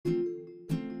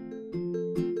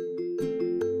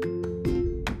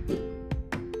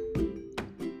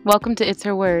Welcome to It's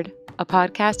Her Word, a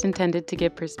podcast intended to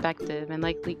give perspective and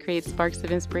likely create sparks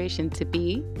of inspiration to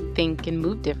be, think, and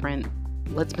move different.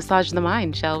 Let's massage the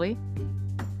mind, shall we?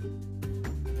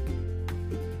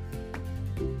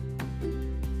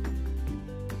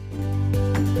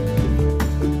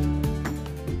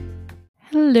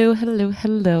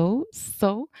 Hello.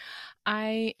 So,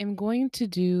 I am going to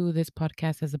do this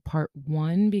podcast as a part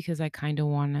one because I kind of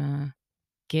want to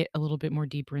get a little bit more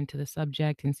deeper into the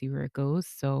subject and see where it goes.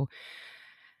 So,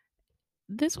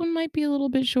 this one might be a little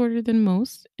bit shorter than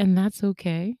most, and that's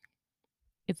okay.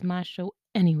 It's my show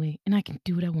anyway, and I can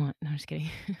do what I want. No, I'm just kidding.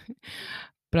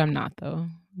 But I'm not though.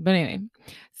 But anyway,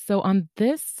 so on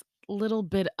this little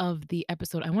bit of the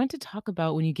episode, I wanted to talk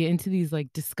about when you get into these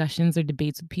like discussions or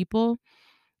debates with people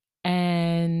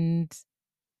and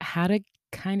how to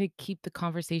kind of keep the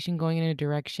conversation going in a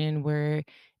direction where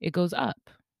it goes up.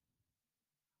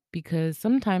 Because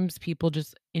sometimes people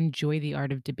just enjoy the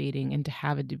art of debating and to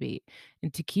have a debate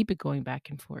and to keep it going back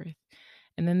and forth.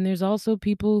 And then there's also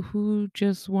people who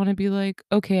just want to be like,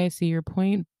 okay, I see your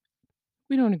point.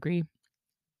 We don't agree.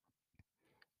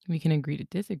 We can agree to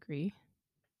disagree.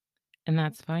 And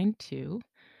that's fine too.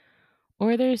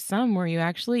 Or there's some where you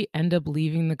actually end up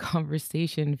leaving the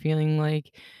conversation feeling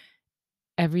like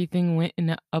everything went in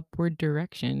an upward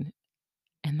direction.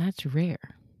 And that's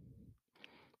rare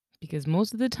because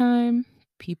most of the time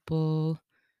people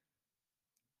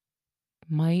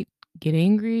might get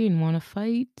angry and want to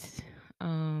fight,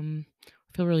 um,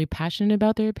 feel really passionate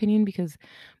about their opinion because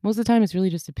most of the time it's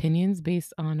really just opinions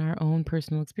based on our own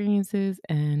personal experiences,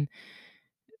 and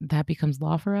that becomes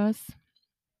law for us.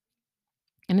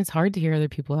 And it's hard to hear other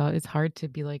people out. It's hard to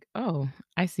be like, oh,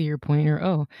 I see your point, or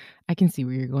oh, I can see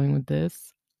where you're going with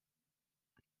this,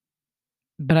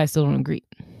 but I still don't agree.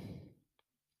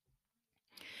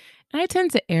 And I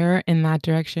tend to err in that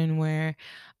direction where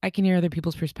I can hear other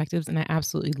people's perspectives and I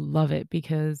absolutely love it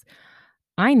because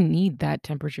I need that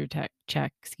temperature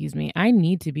check, excuse me. I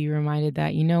need to be reminded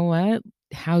that, you know what?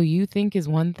 How you think is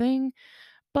one thing,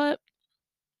 but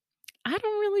I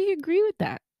don't really agree with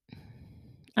that.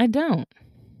 I don't.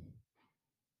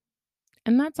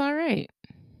 And that's all right.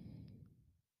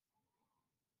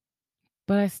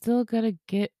 But I still got to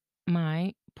get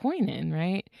my point in,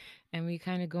 right? And we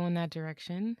kind of go in that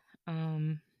direction.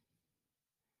 Um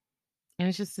and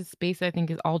it's just a space I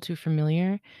think is all too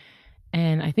familiar,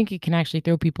 and I think it can actually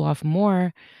throw people off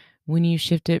more when you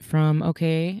shift it from,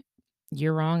 okay,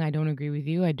 you're wrong, I don't agree with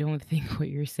you, I don't think what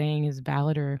you're saying is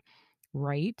valid or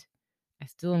right. I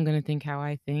still am going to think how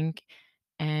I think,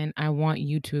 and I want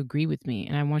you to agree with me,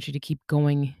 and I want you to keep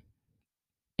going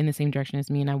in the same direction as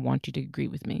me, and I want you to agree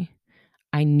with me.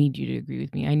 I need you to agree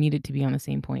with me. I need it to be on the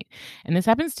same point. And this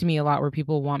happens to me a lot where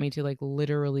people want me to like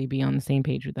literally be on the same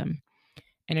page with them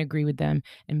and agree with them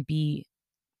and be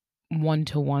one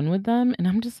to one with them. And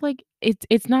I'm just like,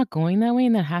 it's not going that way,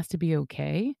 and that has to be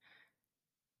okay.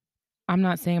 I'm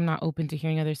not saying I'm not open to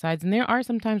hearing other sides. And there are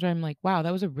some times where I'm like, wow,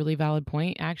 that was a really valid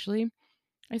point, actually.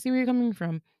 I see where you're coming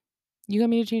from. You got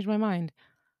me to change my mind.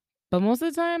 But most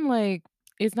of the time, like,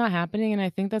 it's not happening, and I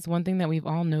think that's one thing that we've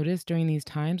all noticed during these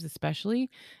times especially,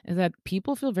 is that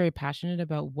people feel very passionate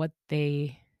about what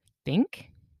they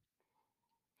think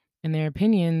and their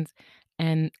opinions,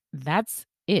 and that's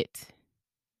it.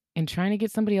 And trying to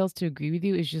get somebody else to agree with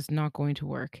you is just not going to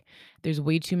work. There's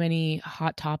way too many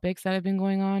hot topics that have been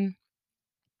going on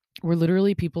where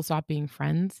literally people stop being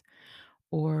friends,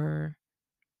 or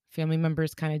family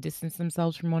members kinda distance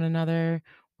themselves from one another,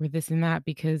 or this and that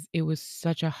because it was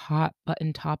such a hot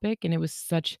button topic, and it was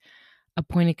such a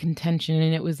point of contention,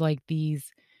 and it was like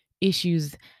these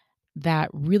issues that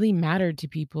really mattered to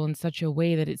people in such a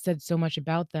way that it said so much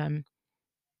about them,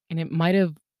 and it might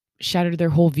have shattered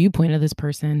their whole viewpoint of this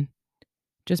person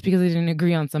just because they didn't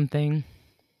agree on something.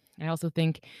 I also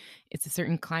think it's a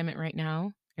certain climate right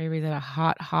now. Everybody's at a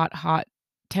hot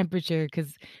temperature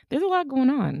because there's a lot going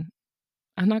on.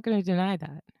 I'm not gonna deny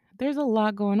that. There's a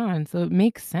lot going on, so it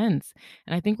makes sense,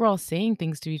 and I think we're all saying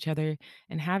things to each other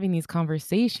and having these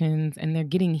conversations, and they're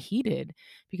getting heated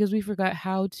because we forgot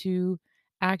how to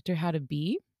act or how to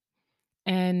be,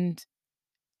 and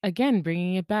again,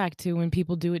 bringing it back to when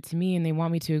people do it to me and they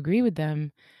want me to agree with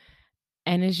them,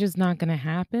 and it's just not gonna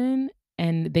happen,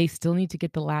 and they still need to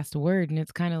get the last word, and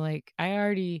it's kinda like, I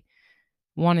already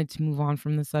wanted to move on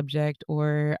from the subject,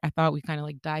 or I thought we kinda,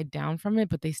 like, died down from it,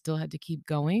 but they still had to keep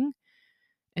going.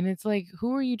 And it's like,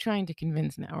 who are you trying to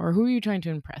convince now? Or who are you trying to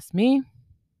impress? Me?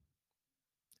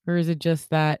 Or is it just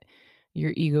that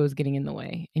your ego is getting in the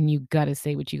way and you gotta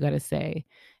say what you gotta say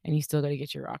and you still gotta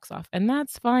get your rocks off? And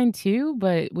that's fine too.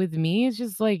 But with me, it's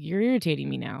just like, you're irritating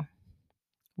me now.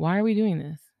 Why are we doing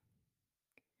this?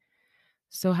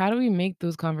 So, how do we make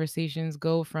those conversations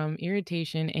go from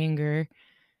irritation, anger,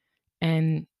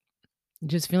 and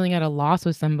just feeling at a loss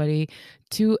with somebody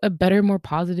to a better, more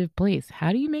positive place?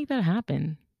 How do you make that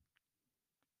happen?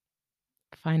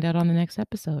 Find out on the next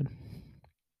episode.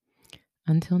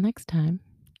 Until next time,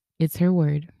 it's her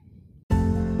word.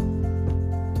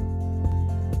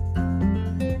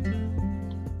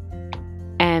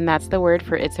 And that's the word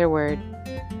for It's Her Word.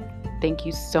 Thank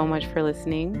you so much for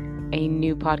listening. A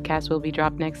new podcast will be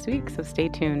dropped next week, so stay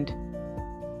tuned.